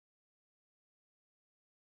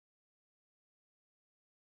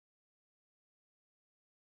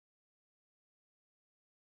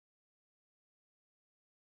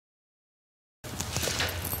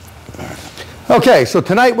Okay, so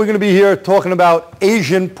tonight we're going to be here talking about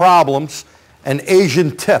Asian problems and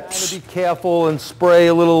Asian tips. Be careful and spray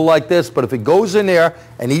a little like this, but if it goes in there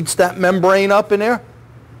and eats that membrane up in there,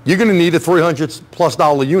 you're going to need a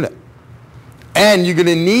 $300+ unit. And you're going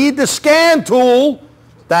to need the scan tool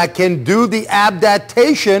that can do the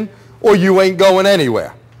adaptation, or you ain't going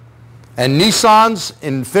anywhere. And Nissans,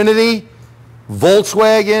 Infiniti,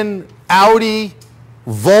 Volkswagen, Audi,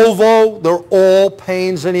 Volvo, they're all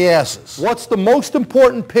pains in the asses. What's the most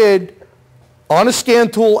important PID on a scan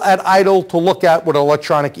tool at idle to look at with an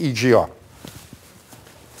electronic EGR?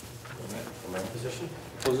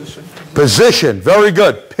 Position. Position, very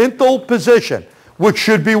good. Pintle position, which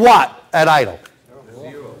should be what at idle?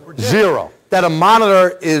 Zero. That a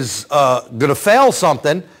monitor is going to fail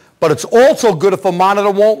something, but it's also good if a monitor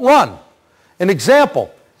won't run. An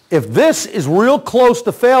example, if this is real close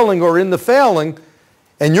to failing or in the failing,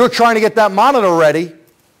 and you're trying to get that monitor ready,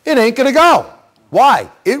 it ain't going to go. Why?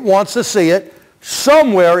 It wants to see it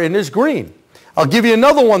somewhere in this green. I'll give you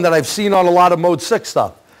another one that I've seen on a lot of Mode 6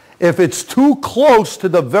 stuff. If it's too close to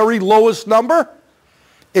the very lowest number,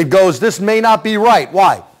 it goes, this may not be right.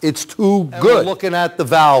 Why? It's too good. We're looking at the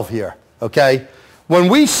valve here, okay? When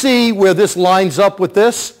we see where this lines up with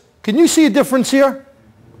this, can you see a difference here?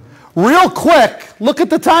 Real quick, look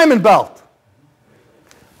at the timing belt.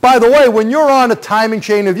 By the way, when you're on a timing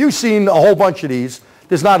chain, if you've seen a whole bunch of these,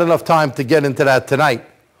 there's not enough time to get into that tonight.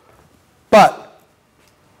 But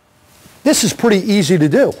this is pretty easy to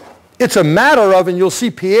do. It's a matter of, and you'll see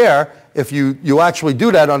Pierre, if you actually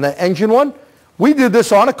do that on the engine one, we did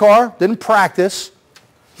this on a car, didn't practice.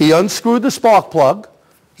 He unscrewed the spark plug.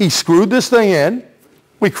 He screwed this thing in.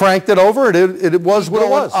 We cranked it over. It was what it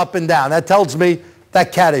was. Up and down. That tells me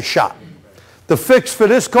that cat is shot. The fix for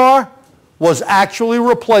this car was actually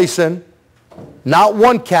replacing not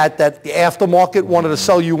one cat that the aftermarket wanted to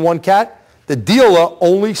sell you one cat. The dealer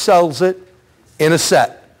only sells it in a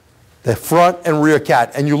set, the front and rear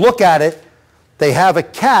cat. And you look at it, they have a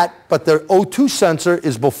cat, but their O2 sensor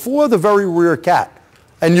is before the very rear cat.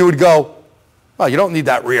 And you would go, oh, you don't need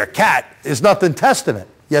that rear cat. There's nothing testing it.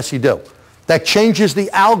 Yes, you do. That changes the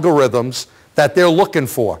algorithms that they're looking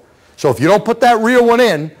for. So if you don't put that rear one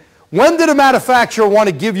in, when did a manufacturer want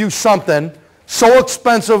to give you something so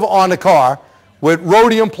expensive on the car with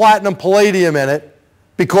rhodium, platinum, palladium in it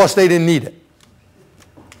because they didn't need it?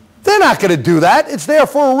 They're not going to do that. It's there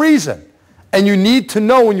for a reason. And you need to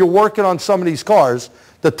know when you're working on some of these cars,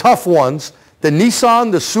 the tough ones, the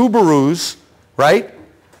Nissan, the Subarus, right,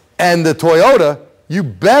 and the Toyota, you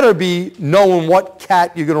better be knowing what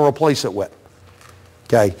cat you're going to replace it with.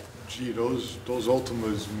 Okay? Gee, those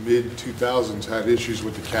Altimas mid-2000s had issues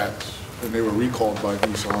with the cats, and they were recalled by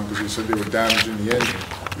Nissan because they said they were damaging the engine.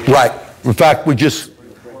 Right. In fact,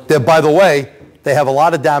 by the way, they have a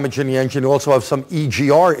lot of damage in the engine. They also have some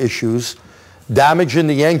EGR issues, damage in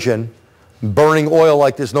the engine, burning oil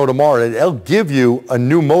like there's no tomorrow. They'll give you a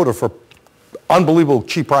new motor for unbelievable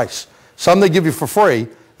cheap price. Some they give you for free,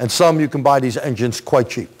 and some you can buy these engines quite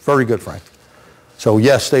cheap. Very good, Frank. So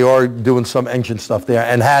yes, they are doing some engine stuff there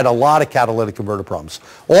and had a lot of catalytic converter problems.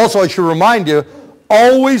 Also, I should remind you,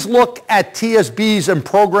 always look at TSBs and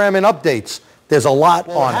programming updates. There's a lot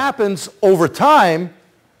on it. What happens over time,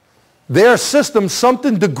 their system,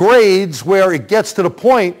 something degrades where it gets to the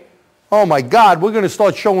point, oh my God, we're going to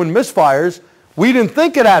start showing misfires. We didn't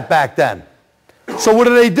think of that back then. So what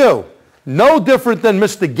do? No different than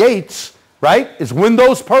Mr. Gates, right? Is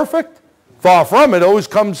Windows perfect? Far from it. Always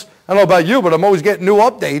comes, I don't know about you, but I'm always getting new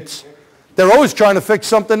updates. They're always trying to fix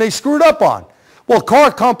something they screwed up on. Well,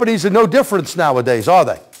 car companies are no different nowadays, are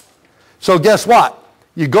they? So guess what?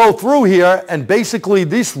 You go through here, and basically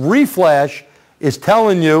this reflash is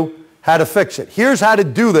telling you how to fix it. Here's how to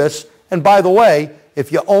do this. And by the way,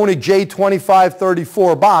 if you own a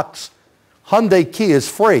J2534 box, Hyundai key is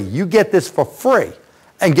free. You get this for free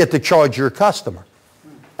and get to charge your customer.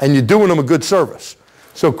 And you're doing them a good service.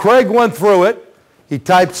 So Craig went through it. He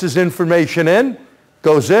types his information in,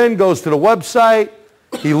 goes to the website.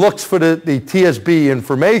 He looks for the TSB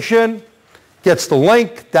information, gets the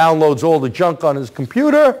link, downloads all the junk on his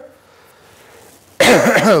computer,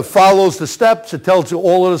 follows the steps. It tells you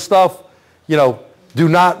all of the stuff. You know, do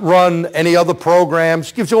not run any other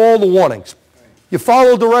programs. Gives you all the warnings. You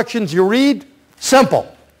follow directions, you read,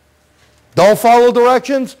 simple. Don't follow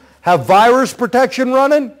directions, have virus protection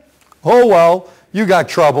running, oh well, you got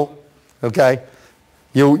trouble, okay?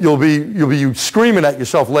 You'll be screaming at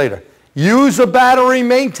yourself later. Use a battery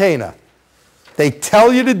maintainer. They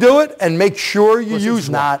tell you to do it, and make sure you use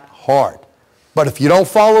it. Not hard. But if you don't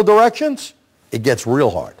follow directions, it gets real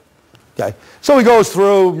hard, okay? So he goes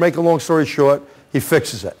through, make a long story short, he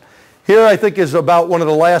fixes it. Here I think is about one of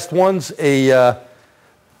the last ones, a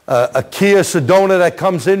Kia Sedona that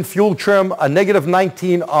comes in, fuel trim, a negative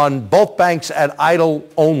 19 on both banks at idle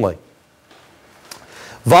only.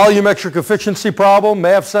 Volumetric efficiency problem,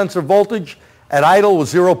 MAV sensor voltage at idle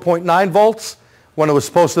was 0.9 volts when it was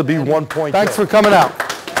supposed to be 1.2. Thanks for coming out.